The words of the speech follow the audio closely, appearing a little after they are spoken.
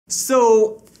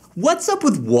So, what's up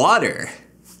with water?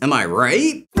 Am I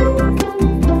right?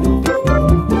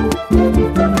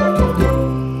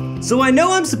 So I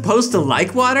know I'm supposed to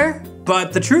like water,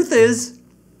 but the truth is,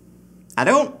 I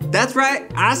don't. That's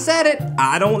right, I said it.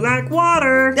 I don't like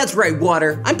water. That's right,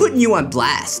 water. I'm putting you on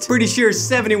blast. Pretty sure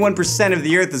 71% of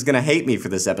the earth is gonna hate me for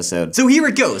this episode. So here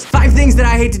it goes. 5 things that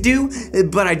I hate to do,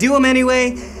 but I do them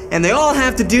anyway, and they all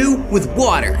have to do with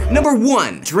water. Number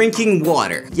 1, drinking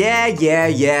water.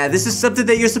 Yeah, this is something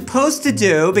that you're supposed to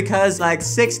do because like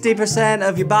 60%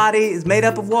 of your body is made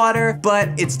up of water, but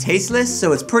it's tasteless,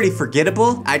 so it's pretty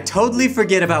forgettable. I totally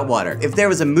forget about water. If there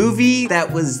was a movie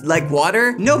that was like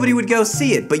water, nobody would go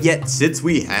see it, but yet since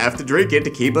we have to drink it to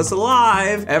keep us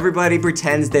alive, everybody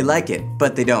pretends they like it,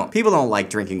 but they don't. People don't like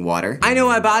drinking water. I know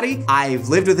my body. I've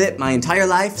lived with it my entire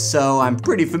life, so I'm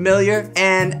pretty familiar,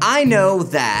 and I know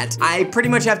that I pretty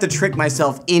much have to trick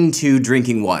myself into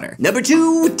drinking water. Number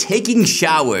 2, taking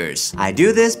showers. I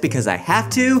do this because I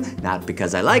have to, not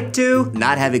because I like to.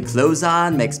 Not having clothes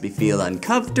on makes me feel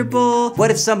uncomfortable. What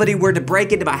if somebody were to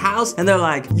break into my house and they're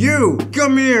like, "You,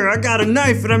 come here, I got a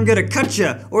knife and I'm gonna cut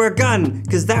you," or a gun,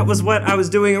 because that was what I was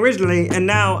doing originally, and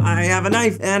now I have a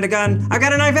knife and a gun. I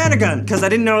got a knife and a gun, because I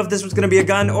didn't know if this was gonna be a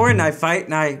gun or a knife fight,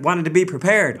 and I wanted to be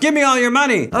prepared. Give me all your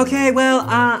money. Okay, well,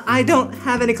 I don't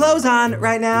have any clothes on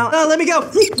right now. Oh, let me go.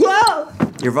 Whoa!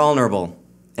 You're vulnerable,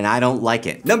 and I don't like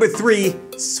it. Number 3,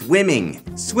 swimming.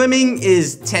 Swimming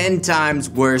is 10 times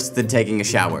worse than taking a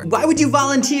shower. Why would you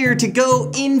volunteer to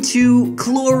go into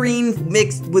chlorine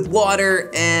mixed with water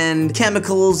and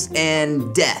chemicals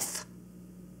and death?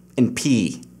 And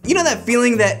pee. You know that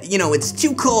feeling that, it's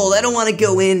too cold, I don't want to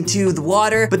go into the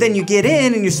water, but then you get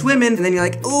in and you're swimming, and then you're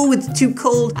like, oh, it's too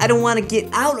cold, I don't want to get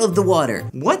out of the water.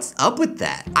 What's up with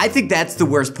that? I think that's the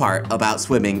worst part about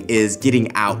swimming, is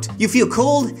getting out. You feel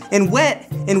cold and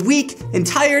wet and weak and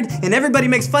tired, and everybody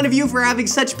makes fun of you for having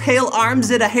such pale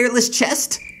arms and a hairless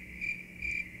chest.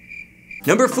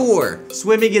 Number 4,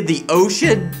 swimming in the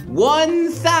ocean.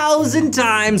 1,000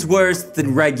 times worse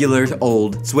than regular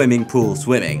old swimming pool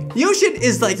swimming. The ocean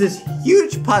is like this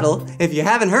huge puddle, if you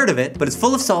haven't heard of it, but it's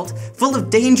full of salt, full of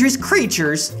dangerous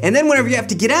creatures, and then whenever you have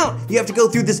to get out, you have to go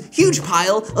through this huge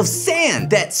pile of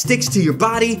sand that sticks to your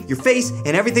body, your face,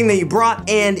 and everything that you brought,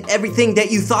 and everything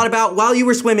that you thought about while you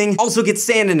were swimming also gets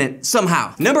sand in it,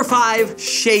 somehow. Number 5,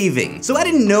 shaving. So I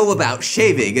didn't know about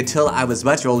shaving until I was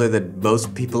much older than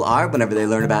most people are whenever they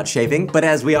learn about shaving, but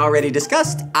as we already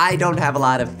discussed, I don't have a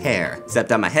lot of hair, except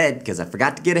on my head because I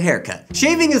forgot to get a haircut.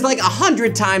 Shaving is like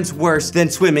 100 times worse than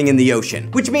swimming in the ocean,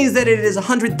 which means that it is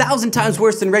 100,000 times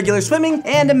worse than regular swimming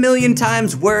and 1,000,000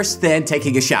 times worse than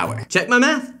taking a shower. Check my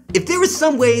math. If there was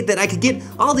some way that I could get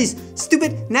all these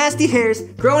stupid, nasty hairs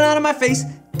growing out of my face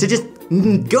to just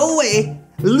go away,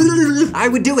 I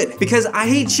would do it, because I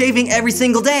hate shaving every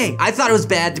single day. I thought it was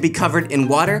bad to be covered in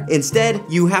water. Instead,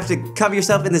 you have to cover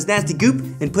yourself in this nasty goop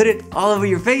and put it all over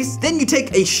your face. Then you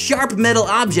take a sharp metal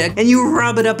object and you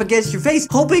rub it up against your face,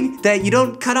 hoping that you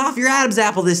don't cut off your Adam's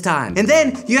apple this time. And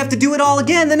then you have to do it all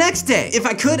again the next day. If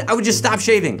I could, I would just stop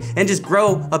shaving and just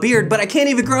grow a beard, but I can't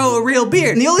even grow a real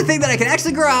beard. And the only thing that I can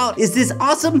actually grow out is this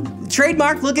awesome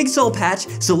trademark looking soul patch,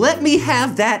 so let me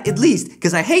have that at least,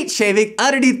 because I hate shaving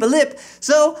underneath my lip,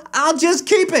 so I'll just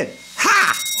keep it.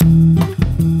 Ha!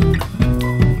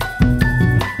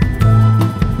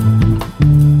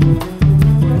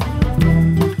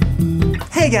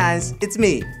 Hey guys, it's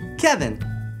me, Kevin.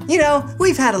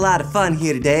 We've had a lot of fun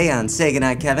here today on Say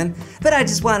Goodnight Kevin, but I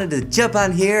just wanted to jump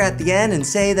on here at the end and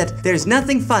say that there's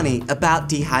nothing funny about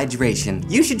dehydration.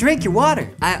 You should drink your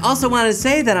water. I also wanted to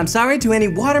say that I'm sorry to any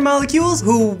water molecules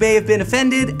who may have been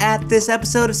offended at this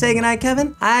episode of Say Goodnight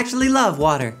Kevin. I actually love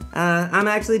water. I'm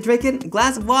actually drinking a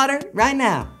glass of water right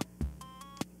now.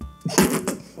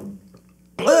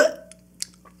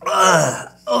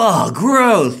 Oh,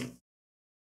 gross.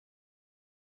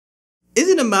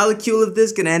 Isn't a molecule of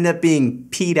this gonna end up being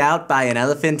peed out by an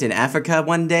elephant in Africa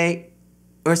one day?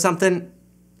 Or something?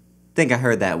 Think I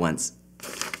heard that once.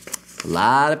 A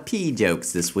lot of pee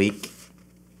jokes this week.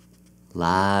 A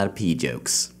lot of pee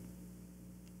jokes.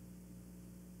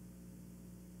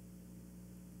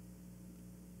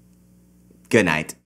 Good night.